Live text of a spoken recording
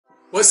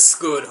What's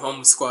good,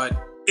 Home Squad?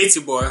 It's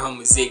your boy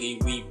Home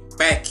Ziggy. We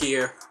back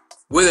here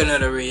with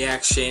another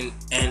reaction,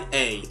 and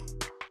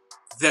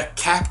the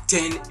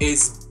captain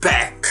is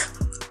back.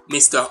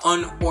 Mr.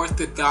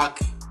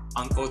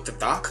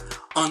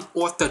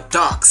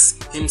 Unorthodox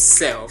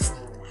himself,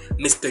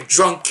 Mr.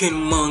 Drunken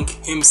Monk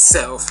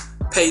himself,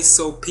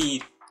 Peso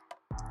Pete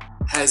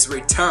has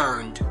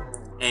returned,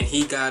 and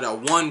he got a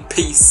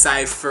one-piece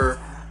Cypher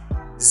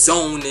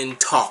Zoan and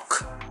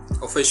Talk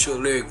official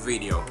lyric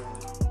video.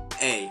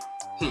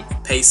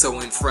 Peso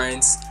and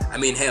friends. I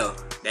mean, hell,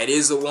 that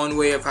is the one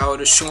way of how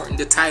to shorten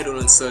the title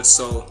and such,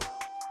 so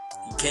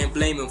you can't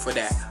blame him for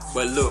that.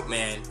 But look,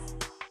 man,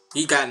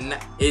 he got,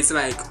 it's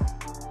like,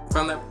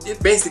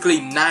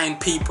 basically 9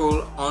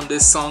 people on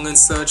this song and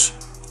such.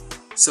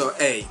 So,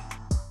 I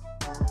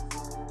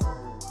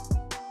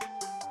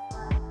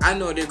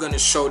know they're gonna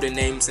show the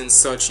names and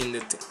such in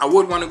the, I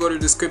would want to go to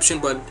the description,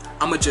 but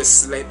I'ma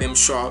just let them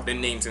show out the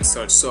names and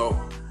such. So,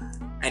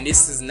 and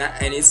this is not,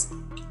 and it's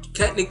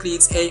technically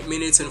it's 8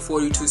 minutes and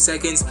 42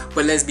 seconds,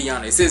 but let's be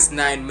honest, it's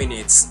 9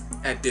 minutes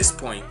at this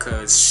point,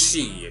 cause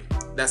shit,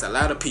 that's a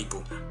lot of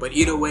people. But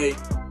either way,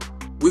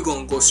 we're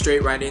gonna go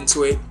straight right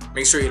into it.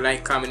 Make sure you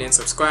like, comment, and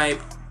subscribe.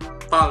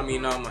 Follow me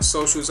on all my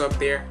socials up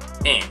there,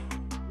 and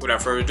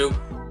without further ado,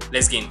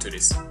 let's get into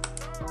this.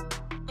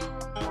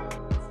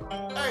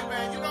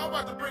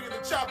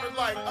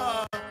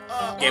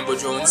 Gambo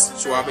Jones,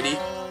 Schwabity,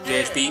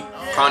 JHP,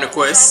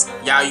 Conquest,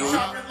 Yayu,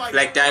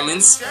 Black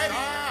Diamonds,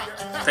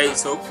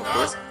 Peso, of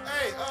course.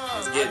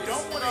 Let's get it. I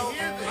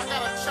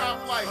gotta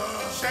chop like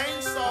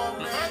chainsaw,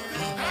 man.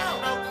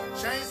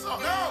 Chainsaw.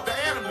 No, the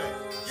anime.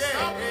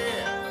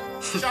 Yeah.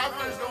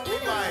 Choppers don't be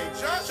like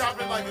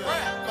chopping like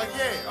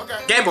okay.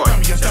 Game Boy.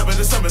 They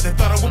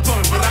thought I was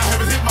blowing, but I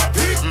haven't hit my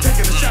peak.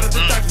 Taking a shot at the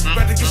doctors, you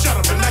better get shot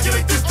up and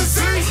inoculate this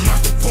disease.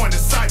 Not the point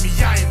inside me,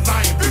 I ain't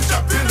lying, bitch.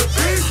 I've been a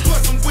beast.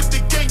 Plus I'm with the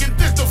gang and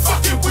this the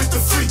fucking with the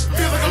freak.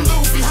 Feel like I'm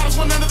Luffy, hottest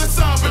one under the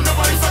sun, but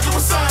nobody fucking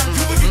with sign.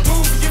 You looking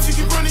goofy if you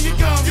keep running your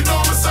gun. You know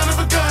I'm a son of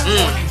a gun.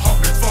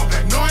 Hawk back, fall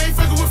back. No, I ain't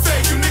fucking with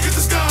fake. You niggas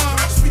are scum.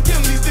 I just be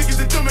killing these niggas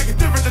that don't make a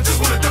difference. I just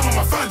wanna dumb on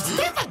my funds.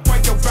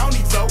 Wipe your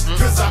bounty low,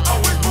 cause I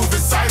always move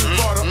inside of the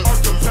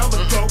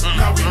archipelago.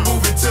 Now we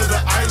moving to the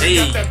island.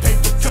 Got that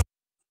paper.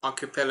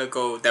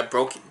 Archipelago, that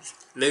broken,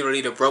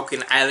 literally the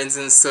broken islands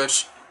and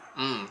such.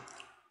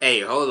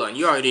 Hey, hold on,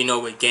 you already know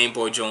with Game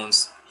Boy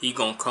Jones, he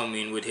gonna come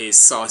in with his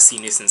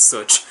sauciness and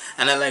such.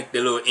 And I like the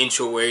little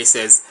intro where he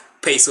says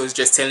Peso's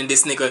just telling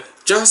this nigga,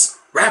 just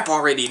rap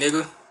already,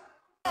 nigga.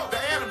 The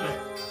anime,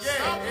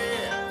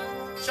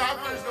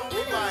 choppers don't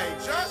be like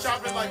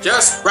chopping like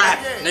just rap,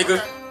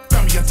 nigga.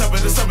 Found me on top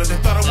of the summer, they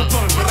thought I was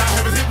blowing, but I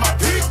haven't hit my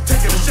peak.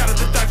 Taking a shot at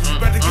the doctors, you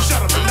better get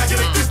shot up and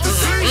inoculate this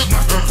disease.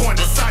 Not the point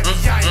inside me,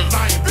 I ain't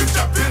lying, bitch.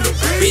 I've been a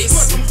beast.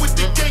 Plus I'm with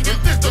the gang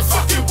and this the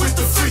fucking with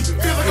the freak.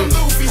 Feel like I'm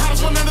Luffy,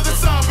 hottest one under the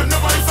sun, but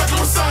nobody fucking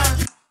with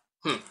sun.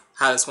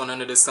 Hottest one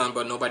under the sun,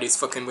 but nobody's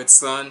fucking with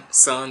sun,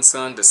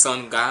 the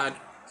sun god.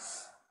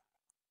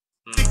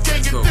 The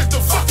gang and this the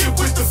fucking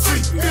with the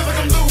freak. Feel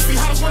like I'm Luffy,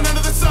 hottest one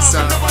under the sun,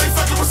 but nobody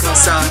fucking with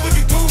sun. You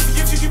looking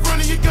goofy if you keep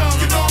running your gun.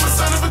 You know I'm a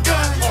son of a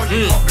gun. Oh,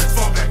 you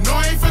fall back. No,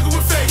 I ain't fucking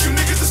with fake. You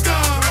niggas are scum.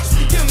 I just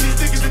be killing these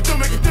niggas that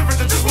don't make a difference.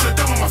 I just wanna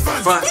dumb on my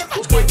funds.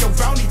 Wake your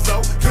bounty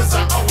low, cause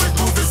I always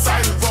move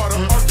inside of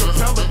the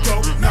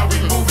archipelago. Now we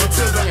moving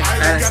to the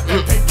island. Got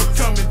that paper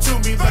coming to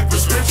me like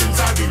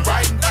prescriptions. I be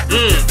writing.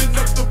 Lifting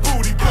up the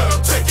booty, but I'll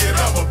take it.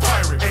 I'm a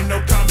pirate. Ain't no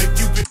comic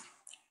you can.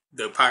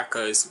 The part,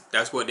 cause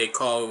that's what they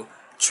call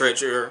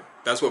treasure.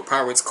 That's what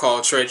pirates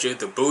call treasure,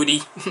 the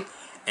booty.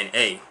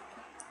 And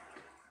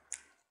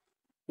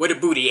where the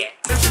booty at?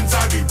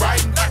 I be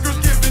writing.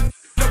 Giving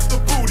up the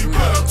booty, but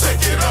I'll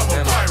take it.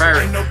 I'm a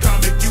pirate. Ain't no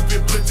comic you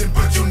been blitzing,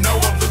 but you know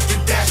I'm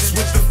looking dashes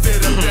with the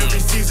fit of every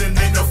season.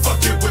 Ain't no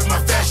fucking with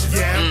my fashion.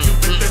 Yeah, I'm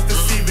Cupid that's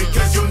deceiving,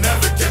 cause you'll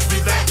never catch me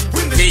lacking.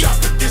 When the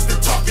chopper gets to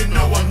talking,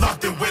 no, I'm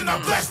locked in when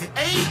I'm blasting.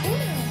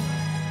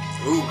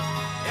 Ooh,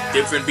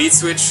 different beat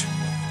switch.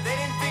 They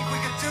didn't think we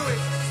could do it.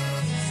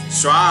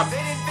 Schwab. They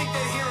didn't think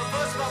they'd hear a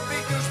buzz about big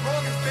news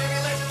Morgans, baby.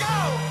 Let's go.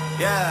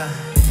 Yeah.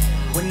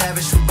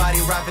 Whenever somebody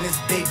rapping, it's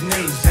big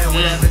news. And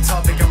whatever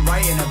topic I'm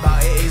writing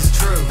about, it is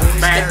true. When it's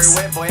very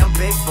wet, boy, I'm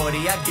big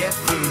body, I get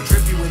food.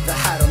 Drippy with the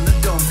hat on the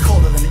dome,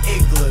 colder than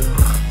igloo.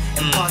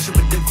 Impartial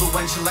but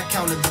influential, I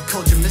counter the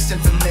culture.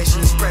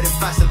 Misinformation is spreading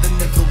faster than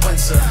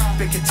influenza.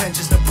 Big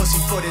contentious, no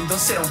pussy footing, don't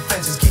sit on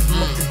fences. Keep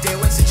them up to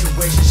date when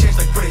situations change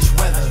like British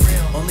weather.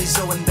 Only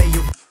Zoan they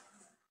you.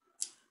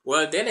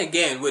 Well, then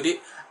again, with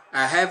it,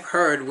 I have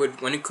heard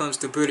when it comes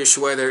to British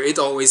weather, it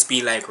always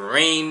be like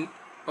rain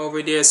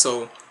over there.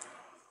 So,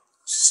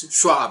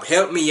 Schwab,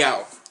 help me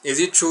out. Is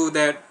it true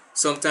that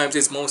sometimes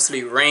it's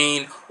mostly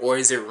rain, or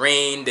is it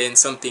rain then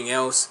something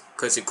else?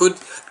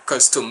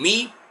 Because to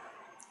me,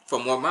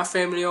 from what my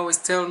family always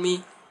tell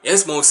me,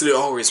 it's mostly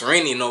always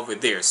raining over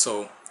there.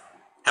 So,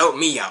 help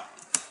me out.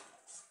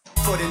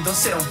 Footing, don't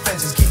sit on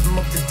fences, keep them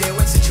up to date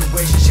when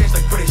situations change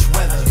like British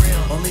weather.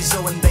 Only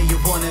Zoan they you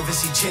won't ever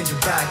see changing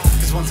back.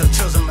 Cause once I've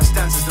chosen my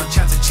stance, there's no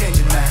chance of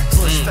changing that.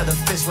 Clutch feather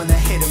fist when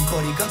they're hitting,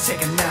 buddy, gon'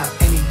 take a nap.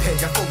 Any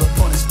pitch, I fold up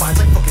on his spines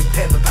like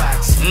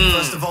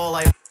First of all,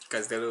 I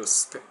Because the little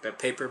the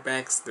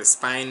paperbacks, the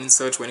spine and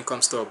such, when it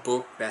comes to a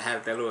book that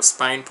have that little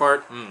spine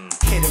part,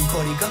 hit him,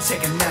 buddy, come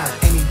take a nap.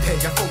 Any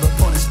page, I fold up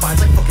on his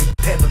spines like fucking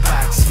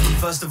paperbacks.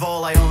 First of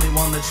all, I only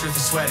want the truth,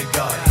 I swear to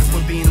God. If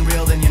we're being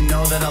real, then you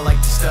know that I like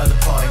to stir the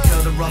pot.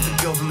 Kill the rotten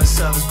government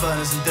service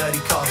burners and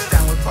dirty cops.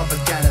 Down with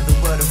propaganda, the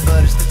word of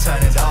bird is to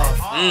turn it off.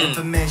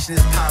 Information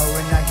is power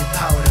and I give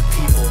power to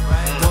people.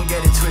 Don't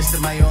get it twisted,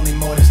 my only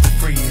motive's to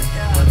free you.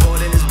 My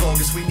voting is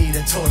bogus, we need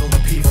a total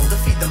upheaval.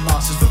 Defeat the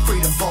monsters for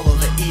freedom, follow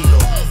the eagle.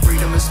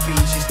 Freedom of speech,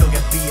 you still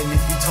get beaten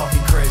if you talking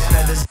crazy.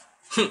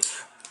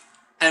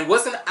 And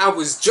I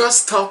was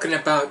just talking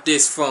about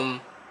this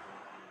from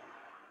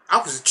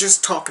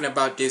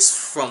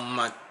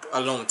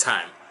a long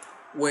time,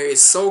 where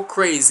it's so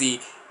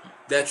crazy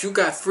that you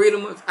got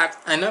freedom of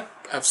and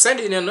I've said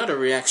it in another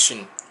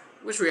reaction.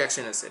 Which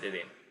reaction I said it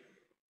in?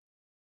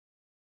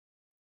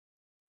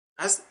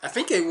 I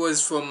think it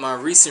was from my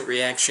recent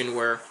reaction,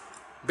 where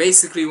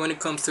basically when it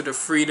comes to the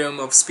freedom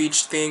of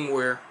speech thing,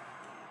 where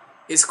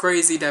it's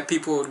crazy that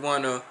people would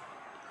want to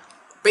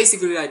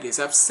basically like this.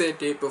 I've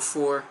said it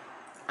before.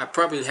 I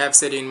probably have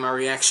said it in my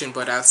reaction,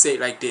 but I'll say it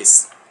like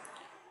this.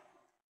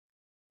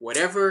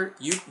 Whatever,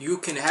 you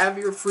can have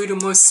your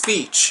freedom of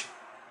speech,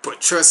 but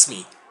trust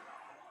me,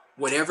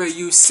 whatever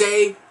you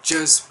say,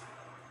 just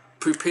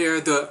prepare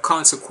the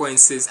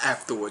consequences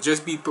afterwards.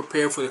 Just be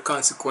prepared for the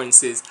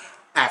consequences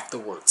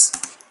afterwards.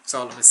 That's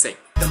all I'm gonna say.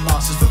 The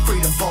monsters for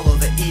freedom, follow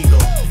the eagle.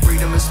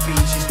 Freedom of speech,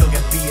 you still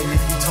get beaten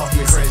if you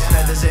talking crazy.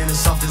 Feathers ain't as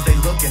soft as they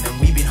looking, and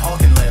we been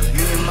hawking lately.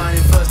 Me and mine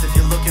first, if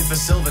you're looking for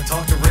silver,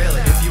 talk to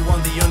Rayleigh. If you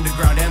want the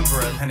underground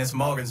emperor, and it's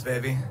Morgan's,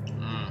 baby.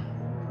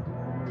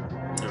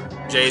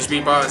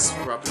 JHB boss,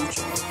 Rob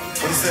Lucci.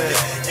 What he said?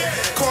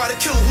 Car the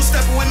killer, who's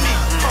stepping with me?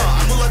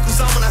 I move like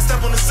Zoan when I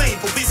step on the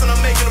scene. Police and I'm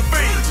making a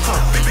breed.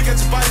 Big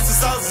at your body since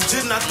I was a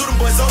kid, and I threw them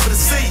boys over the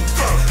sea.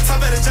 Top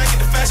at a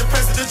jacket, the fashion,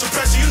 presidential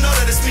pressure, you know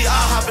that it's me.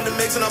 I'll hop in the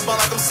mix and I ball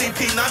like I'm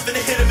CP. Not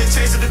finna hit him and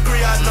change the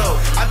degree, I know.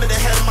 I've been the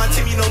head of my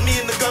team, you know me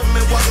and the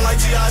government walking like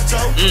G.I.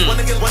 Joe.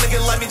 Wanna get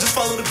like me, just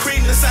follow the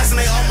creed and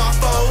assassinate all my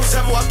foes.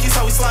 Jabberwockies,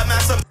 how we slide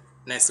mass up.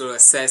 Nice little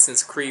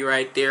Assassin's Creed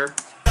right there.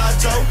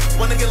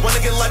 Wanna get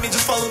like me,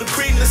 just follow the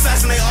creed and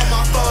assassinate all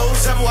my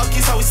foes.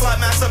 Jabberwockies, how we slide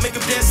mass up, make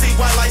them dance, see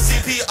white like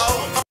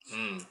CPO.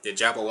 The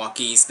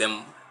Jabberwockies,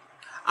 them.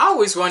 I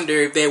always wonder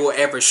if they will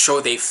ever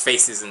show their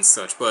faces and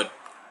such, but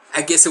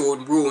I guess it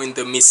would ruin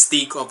the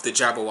mystique of the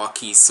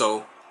Jabberwockies,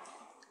 so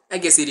I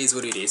guess it is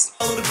what it is.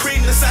 Follow the creed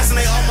and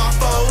assassinate all my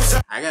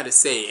foes. I gotta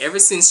say, ever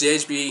since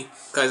JHB,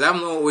 because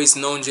I've always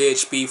known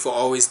JHB for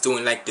always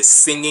doing like the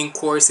singing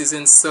choruses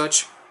and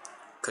such.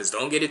 Because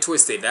don't get it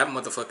twisted, that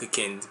motherfucker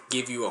can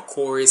give you a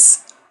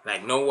chorus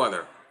like no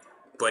other.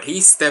 But he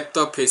stepped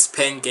up his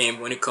pen game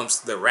when it comes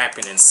to the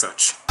rapping and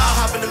such.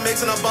 I'll hop in the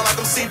mix and I ball like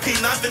I'm CP.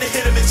 Not finna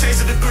hit him and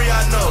change the degree,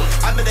 I know.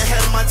 I've been the head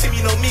of my team,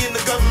 you know me and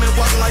the government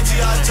walking like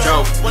G.I.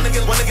 Joe. Wanna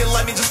get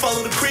like me, just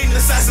follow the creed and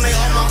assassinate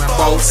all my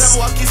foes.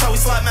 Jabberwockies, how we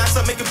slide mass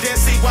up, make them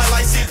dance, see white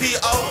like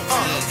CPO.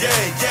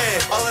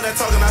 Yeah. All of that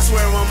talking, I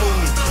swear it won't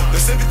move me. The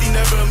sympathy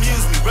never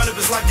amused me. Run up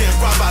is like getting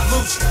robbed by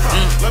Lucci.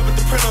 Left with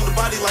the print on the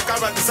body like I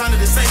rock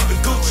designer, this ain't even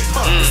Gucci.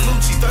 It's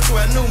Lucci, thought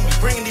you had knew me.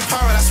 Bringing the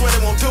power, I swear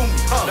they won't do me.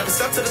 Never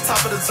step to the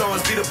top of the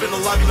zones, beat up in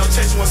the lobby, no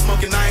chasing one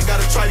smoking. I ain't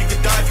gotta try, you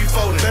can die if you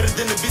folding. Better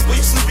than the beast, boy,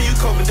 you sleeping, you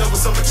coping. Dealt with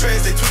some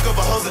betrayers, they tweak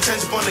over hoes and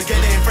change up on the game.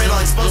 They ain't afraid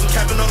I'll expose them.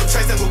 Capping on the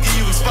trace, they gon' give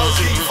you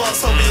exposure. You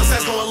false hoping, your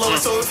sense going lower.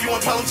 So if you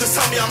want problems, just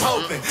tell me I'm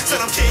hoping. Said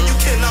I'm kidding, you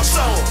kidding, I'll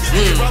show them.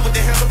 You can run with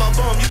their hands about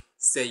boom.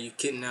 Say you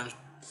kidding,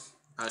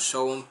 I'll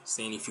show him.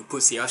 Saying if you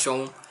pussy, I'll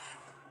show him.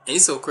 And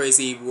it's so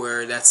crazy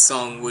where that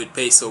song with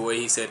Peso, where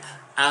he said,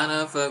 I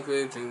don't fuck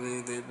with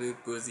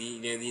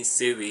pussy, they're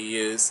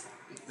serious.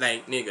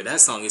 Like, nigga, that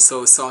song is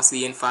so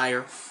saucy and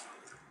fire.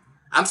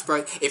 I'm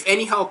surprised if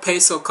anyhow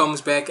Peso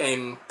comes back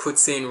and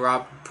puts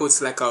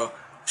like a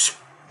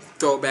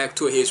throwback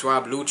to his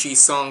Rob Lucci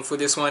song for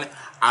this one.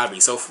 I'll be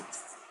so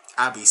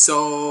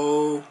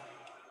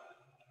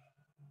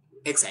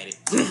excited.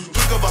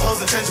 Tweak over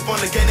hoes and change up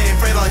on the game. They ain't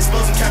afraid I'll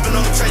expose them. Capping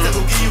on the trace, that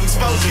gon' give you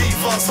exposure. You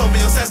false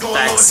hoping, your sense going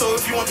lower. So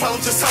if you want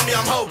problems, just tell me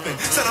I'm hoping.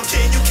 Said I'm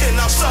kidding, you kidding,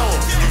 I'll show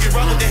them. You get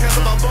robbed with their hands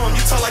about boom.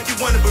 You talk like you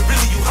want it, but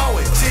really you hoe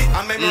it.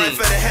 I make me right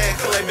for the head.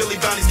 Collect Billy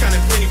Bounty's kind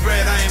of plenty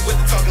bread. I ain't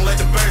with the talking, let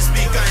the birds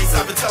speak. I ain't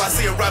stopping till I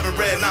see a robin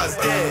red, now it's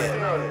dead.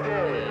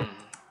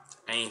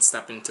 I ain't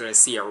stopping till I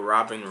see a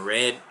robin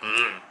red.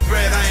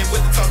 Red, I ain't with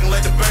the talking,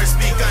 let the birds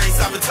speak. I ain't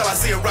stopping till I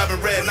see a robin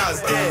red, now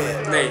it's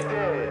dead. Hey.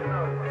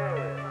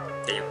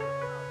 Damn.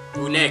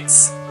 Who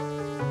next?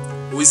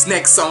 Who's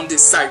next on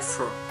this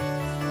Cypher?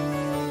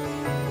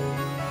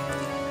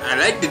 I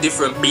like the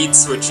different beat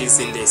switches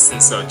in this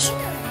and such.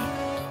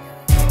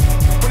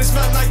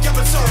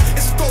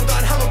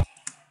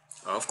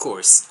 Of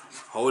course.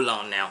 Hold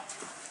on now.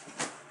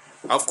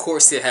 Of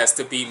course it has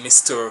to be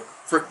Mr.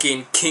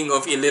 Freaking King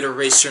of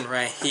Alliteration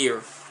right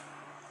here.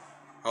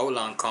 Hold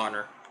on,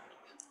 Connor.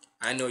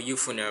 I know you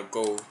finna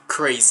go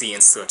crazy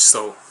and such,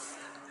 so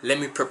let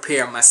me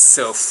prepare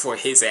myself for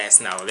his ass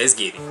now. Let's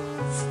get it.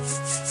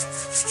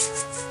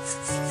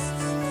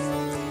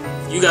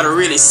 You gotta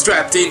really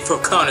strapped in for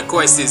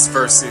Conquest's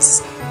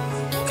verses,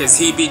 cause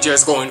he be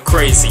just going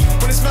crazy.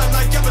 When it's man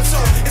like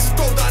Yamato, it's a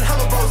gold down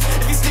hammer bros.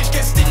 If he snitch,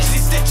 get stitches, he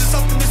stitches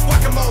up in this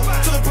whack-a-mole.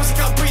 Till the pussy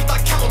can't breathe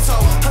like camel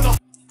toe.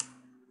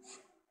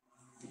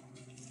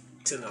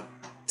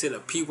 Till the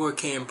people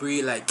can't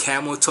breathe like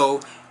camel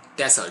toe.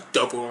 That's a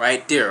double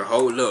right there.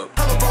 Hold up.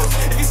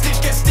 If he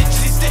snitch, get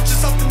stitches, he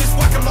stitches up in this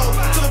whack-a-mole.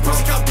 Till the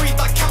pussy can't breathe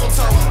like camel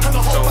toe. And the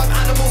whole band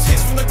animals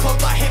hits from the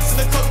club like hits in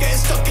the club. Getting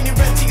stuck in your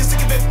rent, you're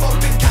sick of it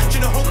bumping.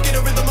 Catching a hook in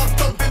a rhythm, I'm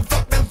thumping.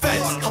 Fuck them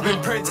feds. I've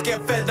been praying to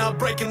get fed, now I'm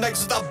breaking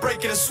legs without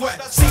breaking a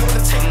sweat. See you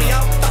wanna take me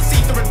out? That's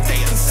either a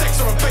date and sex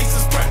or a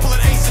baseless breath. Pull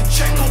an ace and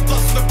check, all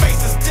blood from the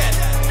face is dead.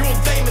 You're all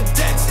Damon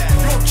Dents,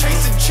 you're all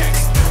chasing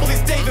checks. All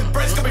these David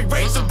Brett's got me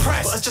raised and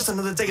pressed. But it's just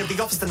another day at the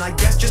office, then I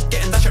guess. Just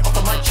getting that shit off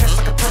of my chest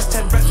like a press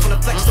 10 reps when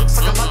a flex looks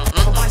like a mud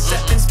off a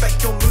bicep.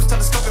 Inspect your moves,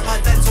 telescope it by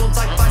lens. All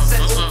like bicep,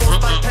 all falls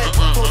by pen.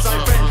 Falls I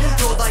rent,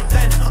 you're like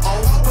then.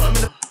 Oh, put 'em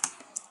in the...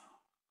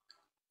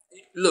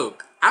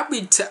 Look,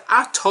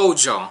 I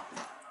told y'all,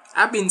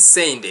 I've been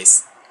saying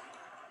this.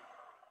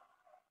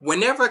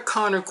 Whenever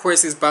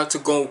Conquest is about to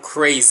go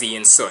crazy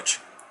and such,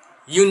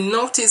 you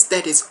notice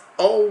that it's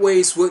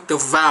always with the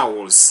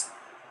vowels.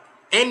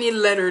 Any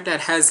letter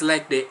that has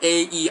like the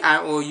A, E, I,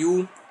 O,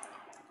 U,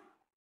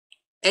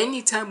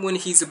 anytime when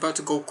he's about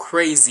to go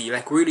crazy,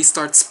 like really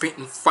start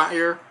spitting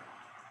fire,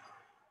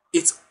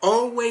 it's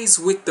always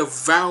with the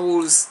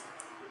vowels,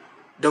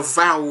 the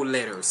vowel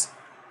letters.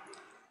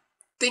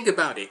 Think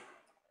about it.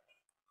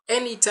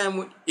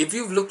 Anytime, if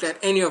you've looked at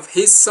any of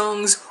his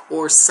songs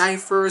or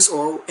Cyphers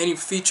or any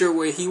feature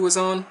where he was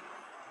on,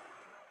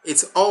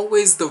 it's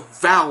always the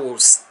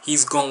vowels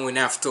he's going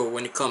after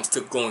when it comes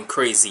to going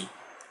crazy.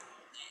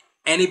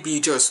 And it be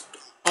just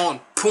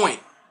on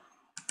point.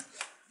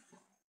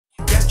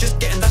 Yes, just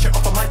getting that shit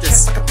off of my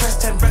chest like a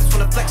press 10 reps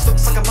when a flex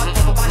looks like a mud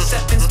off a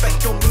bicep.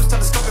 Inspect your moves,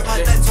 telescope it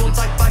by lens. All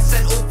like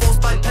bicep, all falls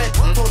by pen.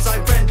 Falls I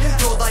rent,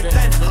 you're like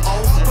then.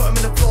 Oh, put 'em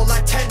in the floor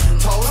like 10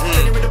 toes.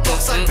 Then you're in the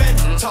box like Ben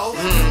toe.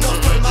 You know,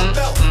 putting my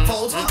belt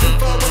folds. You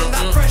burn on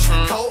that fresh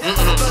coat. I'm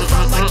a bird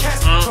round like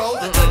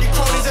Castro. Turn your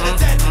cronies into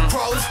dead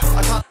crows.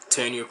 I can't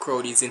Turn your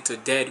cronies into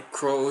dead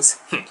crows.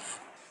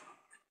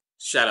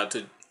 Shout out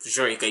to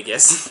Drake, I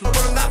guess. I'm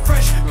running that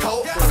fresh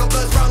coat. I got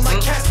birds round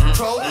like Castro.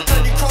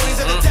 Turn your cronies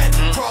into dead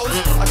crows.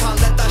 I can't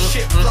let that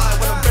shit fly.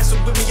 When I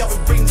wrestle with me, I'll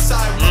be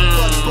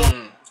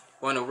ringside.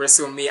 Wanna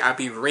wrestle with me? I'll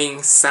be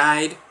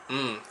ringside.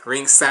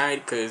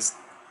 Ringside, cause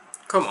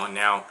come on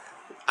now.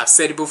 I've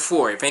said it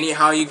before. If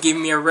anyhow you give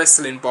me a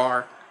wrestling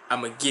bar,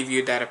 I'ma give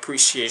you that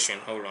appreciation.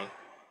 Hold on.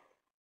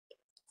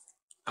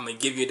 I'ma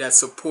give you that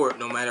support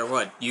no matter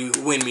what. You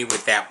win me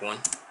with that one.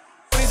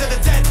 I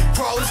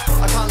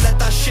can't let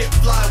that shit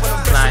fly. When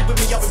I'm wrestling with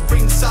me, I'll be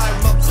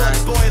ringside. My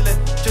blood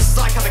boiling, just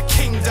like how the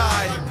king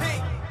died.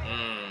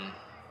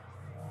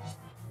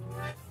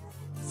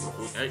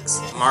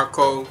 Next,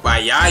 Marco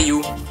by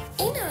Yayu.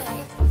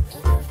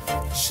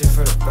 Shit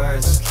for the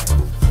birds.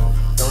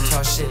 Don't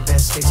talk shit,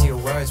 best stick to your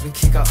words. We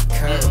kick off the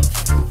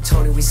curb.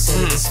 Tony, we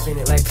send it and spin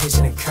it like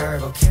pitching a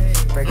curve. Okay,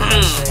 breaking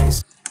my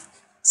chains.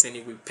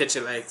 Saying we pitch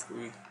it like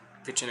we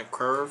pitching a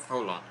curve.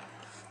 Hold on.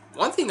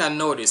 One thing I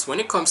noticed when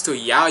it comes to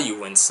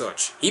Yayu and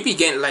such, he be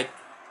getting like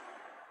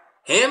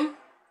him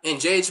and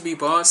JHB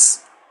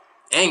Boss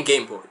and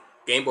Game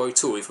Boy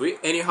too. If we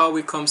anyhow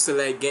it comes to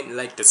like getting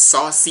like the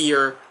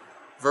saucier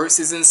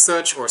verses and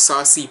such or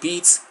saucy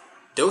beats,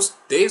 those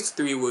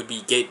three would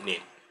be getting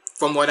it.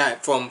 From what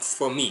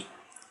from me.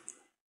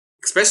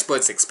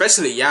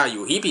 Especially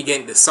Yayu, he be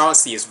getting the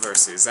sauciest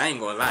verses. I ain't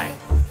gonna lie.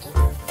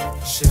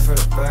 Shit for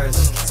the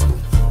birds.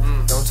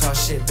 Don't talk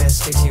shit, best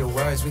stick to your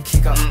words. We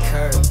kick off the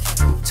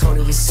curb.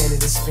 Tony, we send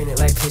it and spin it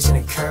like pitching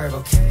a curve.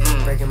 Okay,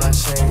 breaking my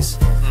chains.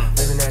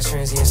 Living that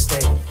transient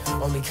state.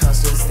 Only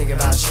constant is thinking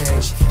about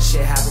change.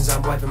 Shit happens,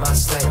 I'm wiping my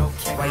slate.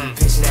 Why you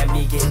pitching at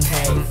me getting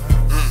paid?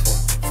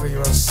 For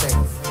your own sake.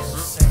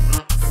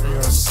 For your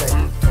own sake.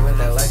 Don't let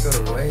that light go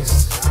to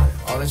waste.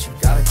 All that you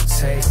gotta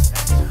take.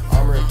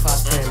 Armor and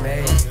plots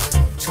pre-made.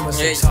 Too much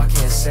talk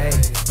can't say.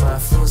 My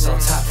influence on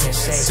top can't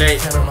shake.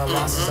 Count on my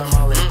losses, I'm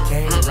all in the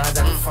game. Rise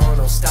out the phone,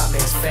 don't stop,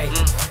 man's fake.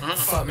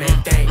 Fuck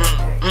man, thank.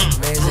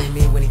 Man's ain't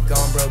me when he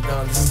gone, bro,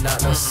 gone. This is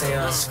not no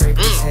seance.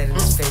 Scraping his head in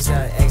his face,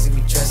 now an exit,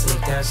 we dressing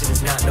it down. Shit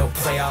is not no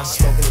playoff.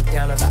 Smoking it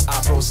down on the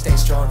opera, stay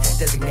strong.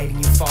 Designating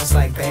you false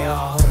like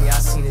Bayall. Homie, I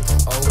seen it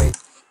always.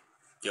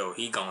 Yo,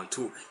 he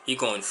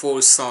going full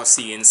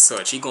saucy and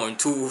such. He going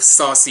too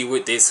saucy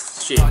with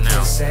this shit now.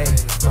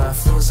 My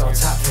influence on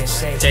top can't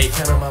shake.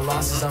 Count on my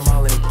losses, I'm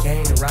all in the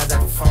game. The rise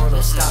out the phone,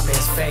 don't stop,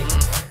 man's fake.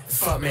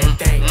 Fuck man,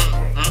 thank.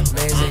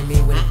 Man's ain't me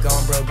when he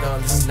gone, bro,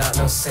 gone. This is not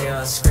no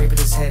seance. Scraping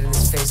his head in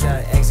his face, now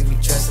an exit, we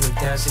dressing it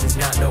down. Shit is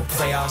not no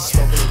playoff.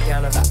 Smoking it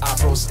down on the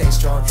opera, stay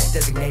strong.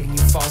 Designating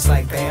you false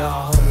like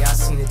Bayall. Homie, I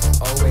seen it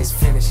always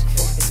finish.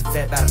 It's a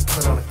vet about to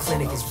put on a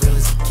clinic, as real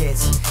as it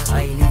gets.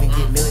 I ain't even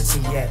get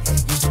militant yet.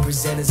 Used to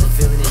present as a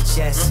villain in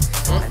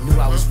jest. I knew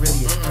I was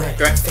really a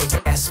threat.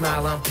 Fake ass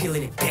smile, I'm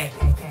peeling it back.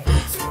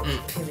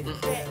 Peeling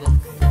it back.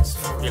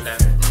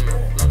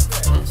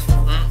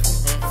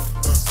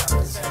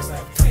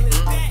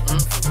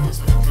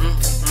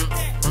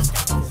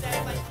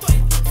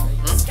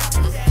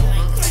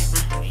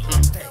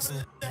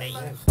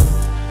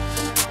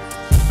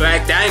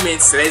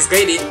 Diamonds, let's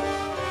get it.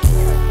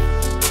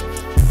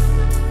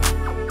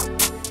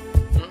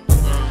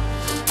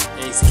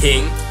 He's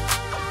king.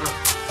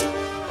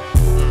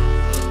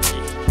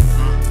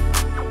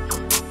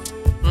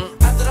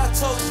 After I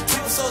told you,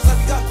 people souls like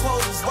we got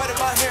quotas. White in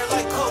my hair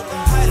like coke.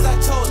 High as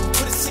I told you,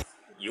 put a seat.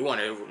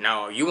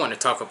 You wanna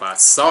talk about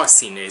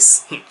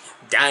sauciness.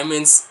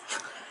 Diamonds,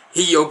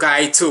 he your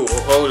guy too.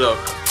 Hold up.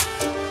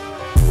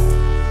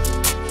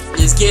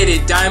 Let's get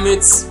it,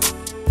 Diamonds.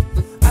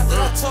 After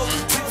I told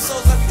you, people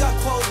souls like we got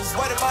quotas.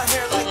 White in my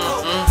hair like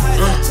coke. High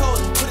as I told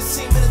you, put a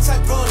seam in a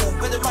tight roller.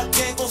 Whether my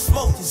gang gon'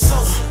 smoke it, so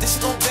this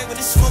shit gon' bang when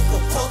it smoke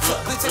up. Pulled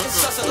up, we taking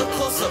shots at the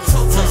close up.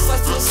 Toe touch,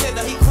 slice to his head,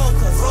 now he cold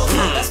cut. Roll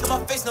up, that's got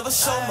my face never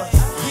show much.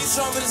 He's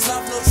strong but it's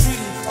not for no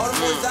treaty. All the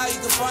boys die, you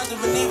can find them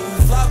beneath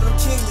me. Fly with them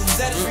kinglings.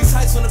 That is reach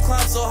heights when the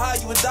climb so high,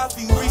 you would die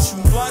for you reach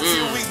you. Blind to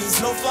your weakness,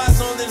 no fly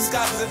zone in the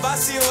sky. Cause if I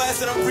see your ass,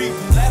 then I'm breathing.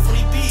 Laugh when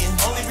he beating.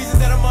 Only reason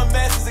that I'm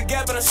unmasked is a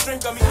gap in the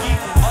strength got me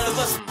geeking. All of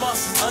us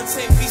monsters,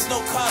 untamed beasts, no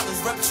collars.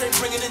 Reputation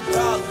bringing in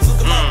dollars. Look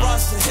at my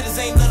roster. Hitters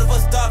ain't none of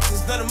us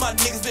doctors. None of my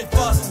niggas been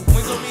busted.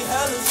 Wings on me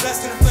hellish.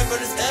 Basking in flame, but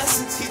it's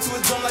essence. He to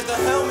his dome like a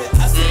helmet.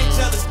 I say they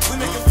jealous. We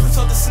making fruits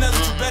off the snell.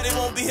 You bet they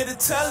won't be here to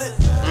tell it.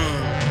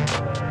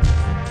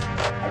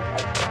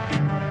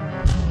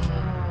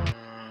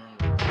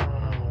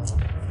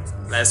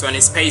 Last one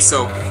is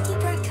Peso.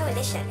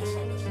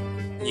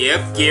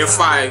 Yep, Gear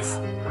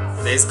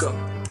 5. Let's go.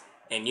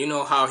 And you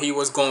know how he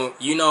was going,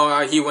 you know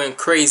how he went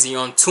crazy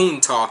on Toon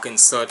Talk and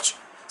such.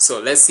 So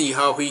let's see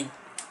how he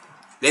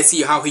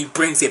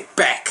brings it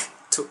back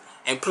to.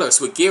 And plus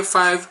with Gear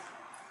 5,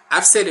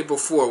 I've said it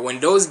before,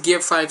 when those Gear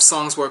 5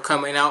 songs were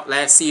coming out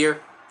last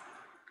year,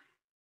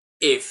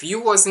 if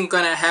you wasn't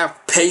gonna have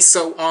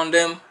Peso on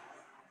them,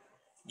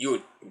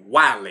 you'd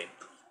wildin'.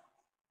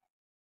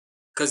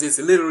 Cause it's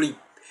literally,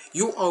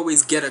 you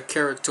always get a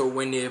character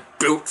when they're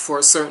built for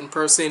a certain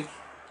person.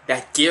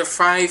 That Gear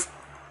 5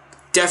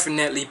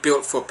 definitely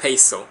built for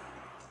Peso.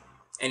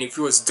 And if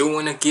you was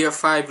doing a Gear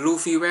 5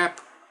 Luffy rap,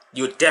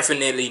 you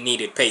definitely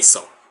needed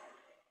Peso.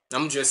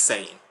 I'm just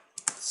saying.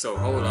 So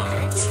hold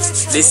on.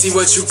 Let's see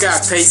what you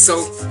got,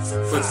 Peso,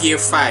 for Gear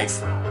 5.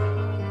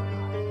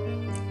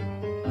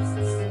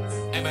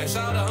 Hey man,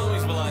 shout out to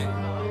homies, but like,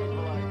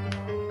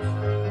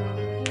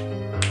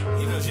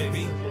 you know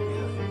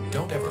JB,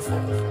 don't ever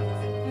fold.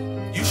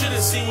 You should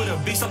have seen with a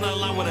beast on the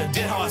line, with a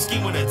did how I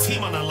scheme with a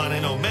team on the line.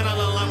 Ain't no man on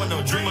the line with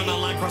no dream on the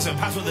line. Crossing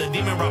paths with a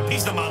demon, brought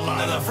peace to my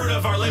line. And the fruit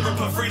of our labor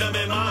put freedom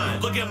in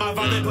mind. Look at my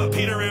vibe, they put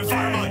Peter in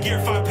fire. My Gear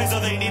 5 Peso,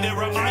 they need a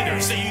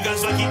reminder. Say you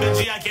guys like keeping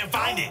G, I can't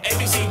find it. A,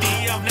 B, C, D,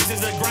 E, F, next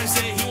is the grind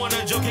set. He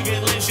wanna joke and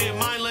get lit, shit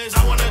mindless.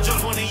 I wanna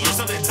joke 20 years,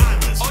 something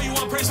timeless. Oh, you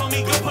want praise on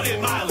me, go put it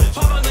mileage.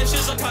 Pop on this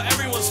shit, look how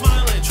everyone's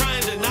smiling. Try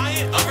and deny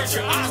it, I'll hurt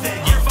your eyes.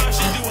 That Gear 5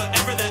 should do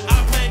whatever that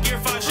I plan. Gear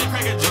 5 shit,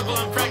 crack a joke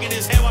while I'm cracking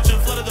his head, watching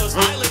flood of those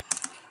eyelids.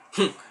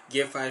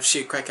 Gear 5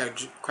 shit, crack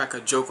a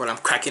joke while I'm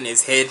cracking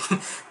his head.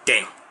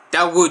 Damn,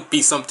 that would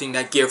be something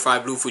that Gear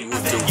 5 Luffy would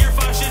do. Gear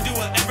 5 should do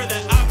whatever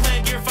that I plan.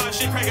 Gear 5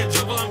 shit, crack a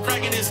joke while I'm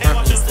cracking his head,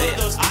 watching flood of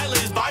those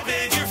eyelids. Bye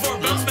man, Gear 4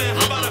 bounce man,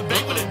 how about a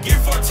bank with a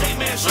Gear 4 tape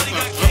man? Shorty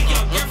got cake,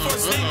 yo, Gear 4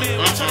 snake man,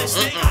 we tryna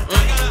snake. I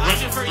got an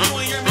option for you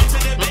and your mate to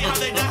debate how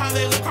they die, how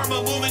they look, karma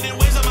moving in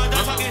ways on my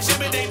dog talking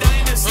shit, but they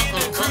dying to see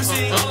the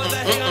cruising. All of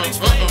that hate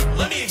unexplained.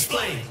 Let me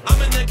explain.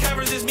 I'm in the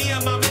caverns, it's me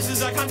and my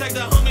missus. I contact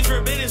the homies for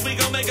business. We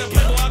gon' make a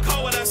plan, boy. I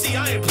call what I see.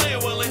 I ain't playing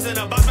with lanes in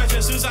a box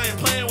matching suits. I ain't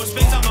playing with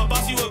space. I'm a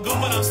boss, you a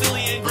goon, but I'm still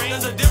ingrained.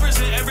 There's a difference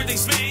in everything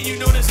spitting. You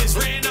notice it's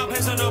written out,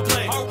 Peso no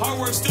play. Hard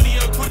work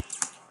studio.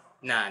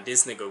 Nah,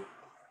 this nigga,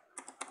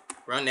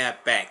 run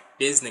that back.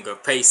 This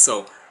nigga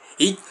Peso,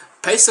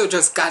 Peso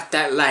just got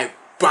that like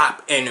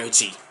bop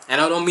energy,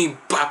 and I don't mean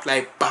bop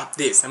like bop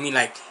this. I mean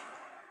like,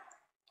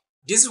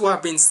 this is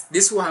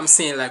what I'm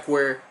saying, like,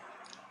 where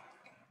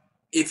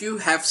if you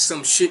have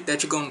some shit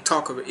that you're gonna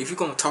talk about, if you're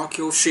gonna talk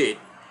your shit,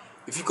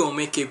 if you're gonna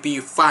make it be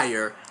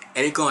fire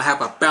and it's gonna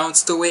have a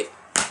bounce to it,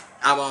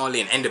 I'm all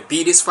in. And the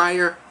beat is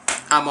fire,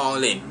 I'm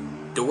all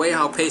in. The way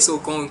how Peso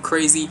going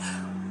crazy,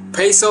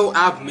 Peso,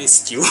 I've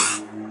missed you.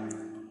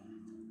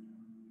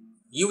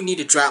 You need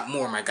to drop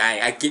more, my guy.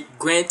 I get,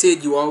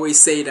 granted, you always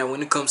say that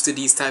when it comes to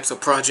these types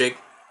of projects,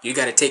 you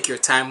gotta take your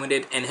time with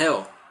it, and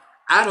hell,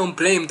 I don't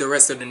blame the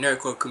rest of the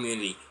nerdcore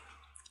community.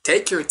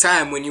 Take your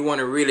time when you want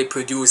to really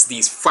produce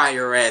these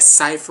fire-ass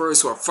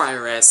ciphers or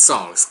fire-ass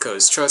songs,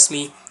 cause trust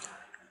me,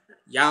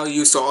 y'all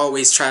used to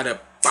always try to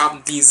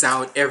bomb these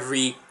out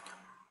every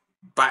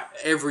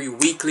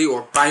weekly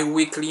or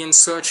bi-weekly and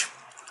such,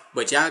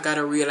 but y'all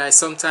gotta realize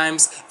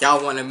sometimes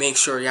y'all want to make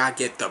sure y'all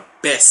get the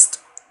best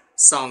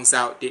songs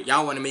out there.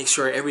 Y'all want to make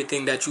sure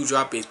everything that you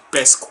drop is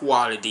best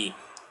quality,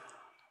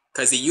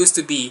 cause it used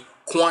to be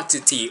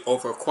quantity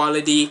over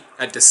quality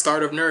at the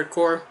start of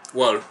nerdcore,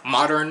 well,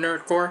 modern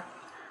nerdcore.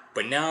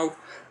 But now,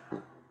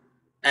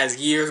 as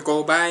years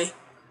go by,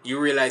 you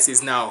realize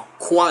it's now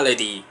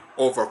quality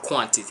over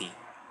quantity.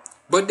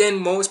 But then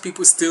most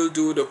people still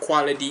do the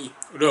quantity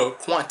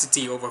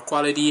over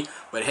quality.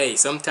 But hey,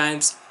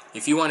 sometimes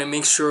if you want to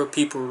make sure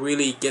people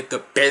really get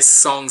the best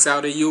songs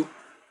out of you,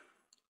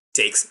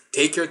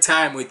 Take your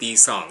time with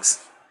these songs.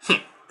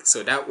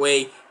 So that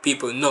way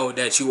people know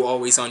that you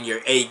always on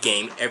your A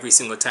game every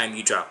single time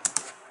you drop.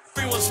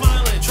 Everyone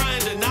smiling,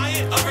 trying to deny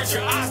it. Avert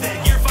your eyes,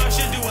 that Gear 5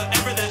 should do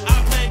whatever that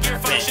I plan. Gear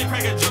 5 should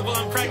crack a joke while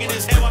I'm cracking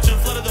his head, watching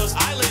flood of those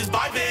eyelids.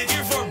 Bye, man.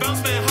 Gear 4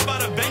 bounce, man. How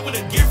about a bang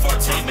with a Gear 4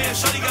 tank, man?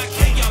 Shawty got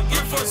cake, y'all.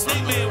 Gear 4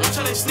 snake, man. Watch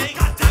how they snake.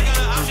 I got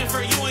an option for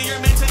you and your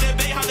man to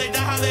debate how they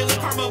die, how they live.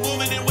 Karma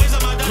moving in ways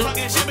on my dog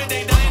talking shit, but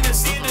they dying to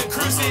see the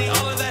crew seeing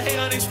all of that hate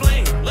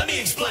unexplained. Let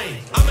me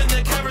explain. I'm in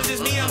the caverns, it's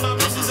me and my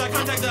missus. I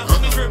contact the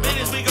homies for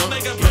business. We gon'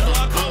 make a pillow.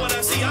 I call what I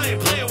see. I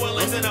ain't playing with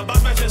lanes in a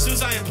box matching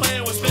suits. I ain't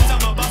playing with spins.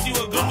 I'm a boss, you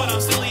a goon, but I'm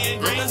still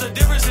ingrained. There's a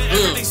difference in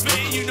everything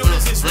spinning. You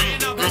notice it's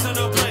written out, there's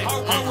no play.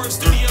 Our work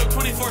studio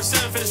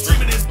 24/7 for the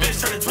streaming this bitch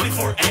turning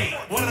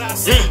 24/8. What did I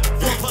say?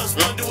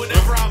 4+1, do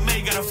whatever I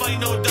make. Gotta fight,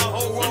 no doubt,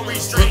 whole world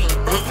restrained.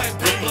 Bro, pack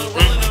pain, blood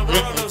rolling up,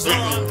 roll no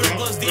Zoan.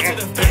 3+ D to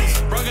the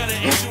face. Bro, got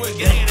an issue with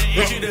gang and an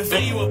issue to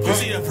fade. You a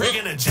pussy, a prig,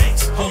 and a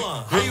jinx. Hold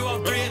on, how you all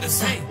three at the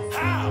same?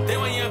 They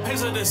want your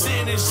pencil to sit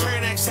in this chair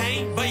and act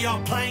sane, but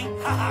y'all plain.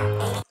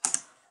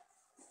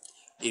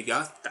 If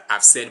y'all,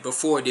 I've said it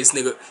before, this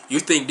nigga, you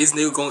think this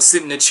nigga gonna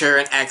sit in the chair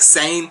and act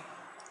sane?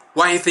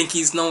 Why do you think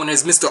he's known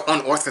as Mr.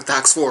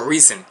 Unorthodox for a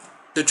reason?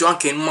 The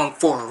drunken monk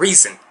for a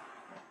reason?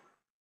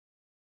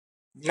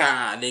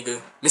 Nah,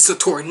 nigga, Mr.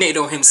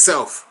 Tornado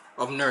himself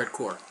of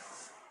Nerdcore.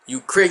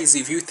 You crazy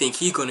if you think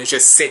he gonna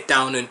just sit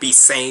down and be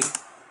sane?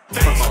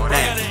 Fuck all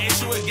that. Got an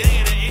issue with gang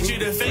and an issue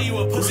to fade. You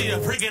a pussy, a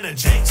prig, and a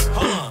jinx.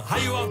 Hold on, how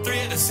you all three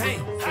at the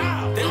same?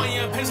 They want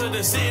your pencil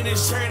to sit in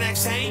this chair and act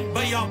sane,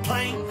 but y'all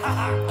plain.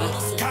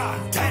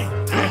 God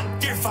dang,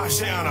 Gear 5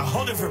 shit on a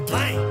whole different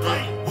plane.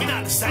 We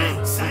not the same.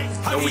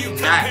 How can you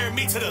compare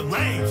me to the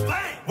lames?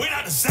 We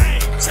not the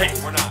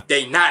same. We're not.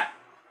 They not.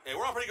 Hey,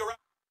 we're all pretty good.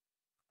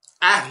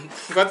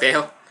 What the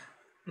hell?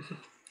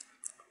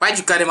 Why'd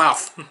you cut him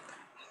off?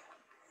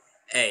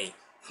 Hey,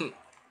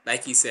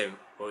 like he said,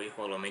 wait,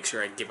 hold on, make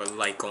sure I give a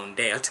like on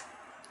that.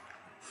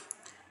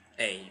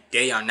 Hey,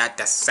 they are not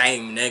the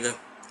same, nigga.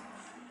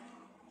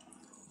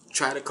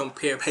 Try to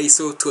compare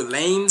peso to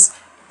lames.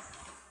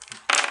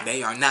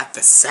 They are not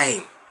the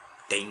same.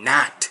 They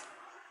not.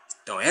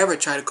 Don't ever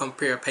try to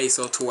compare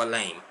peso to a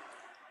lame.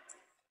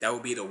 That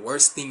would be the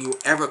worst thing you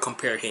ever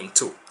compare him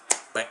to.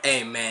 But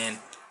hey, man,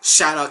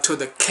 shout out to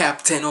the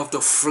captain of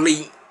the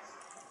fleet.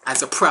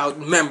 As a proud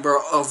member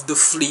of the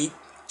fleet,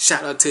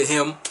 shout out to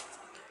him.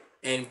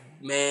 And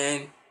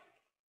man,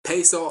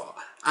 peso,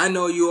 I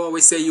know you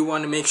always say you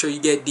want to make sure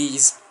you get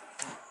these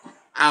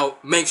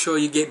out, make sure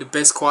you get the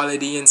best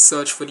quality and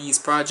such for these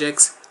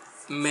projects.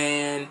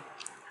 Man,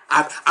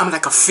 I'm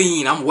like a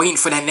fiend. I'm waiting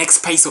for that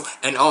next peso.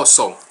 And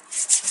also,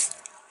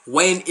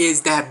 when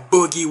is that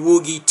Boogie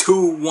Woogie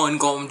 2 one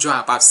gonna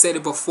drop? I've said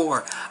it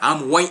before,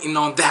 I'm waiting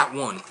on that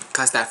one,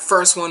 cause that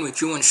first one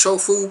with you and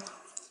Shofu,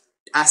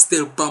 I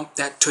still bump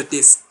that to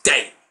this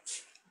day.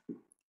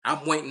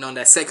 I'm waiting on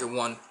that second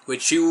one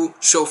with you,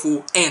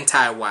 Shofu, and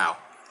Tai Wow.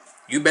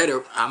 You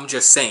better, I'm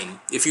just saying,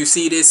 if you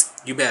see this,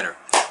 you better.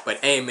 But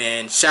hey,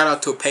 man, shout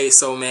out to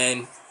Peso,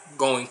 man,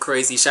 going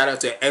crazy. Shout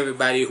out to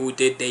everybody who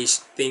did their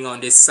thing on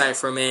this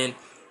Cypher, man.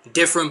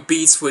 Different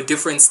beats for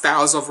different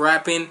styles of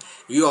rapping.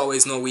 You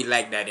always know we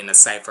like that in a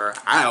Cypher.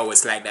 I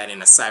always like that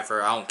in a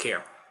Cypher. I don't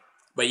care.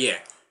 But yeah,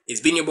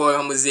 it's been your boy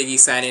Humble Ziggy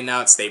signing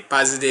out. Stay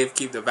positive,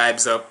 keep the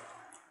vibes up.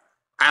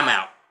 I'm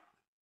out.